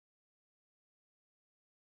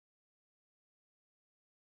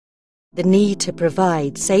The need to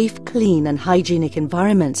provide safe, clean and hygienic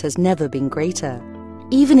environments has never been greater.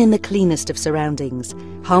 Even in the cleanest of surroundings,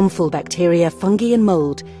 harmful bacteria, fungi and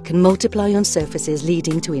mold can multiply on surfaces,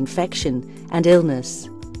 leading to infection and illness.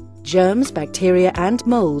 Germs, bacteria and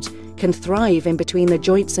mold can thrive in between the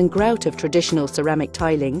joints and grout of traditional ceramic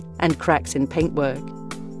tiling and cracks in paintwork.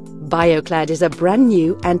 BioClad is a brand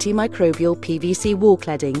new antimicrobial PVC wall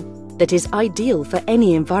cladding that is ideal for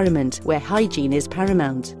any environment where hygiene is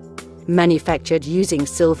paramount. Manufactured using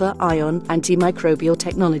silver-ion antimicrobial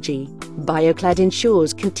technology, BioClad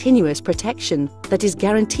ensures continuous protection that is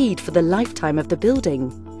guaranteed for the lifetime of the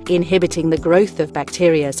building, inhibiting the growth of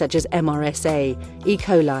bacteria such as MRSA, E.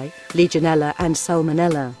 coli, Legionella and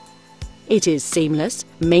Salmonella. It is seamless,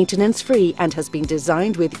 maintenance-free and has been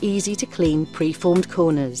designed with easy-to-clean preformed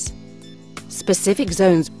corners. Specific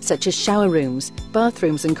zones such as shower rooms,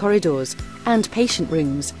 bathrooms and corridors, and patient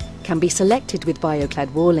rooms can be selected with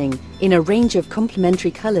BioClad walling in a range of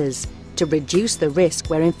complementary colours to reduce the risk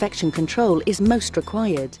where infection control is most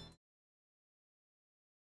required.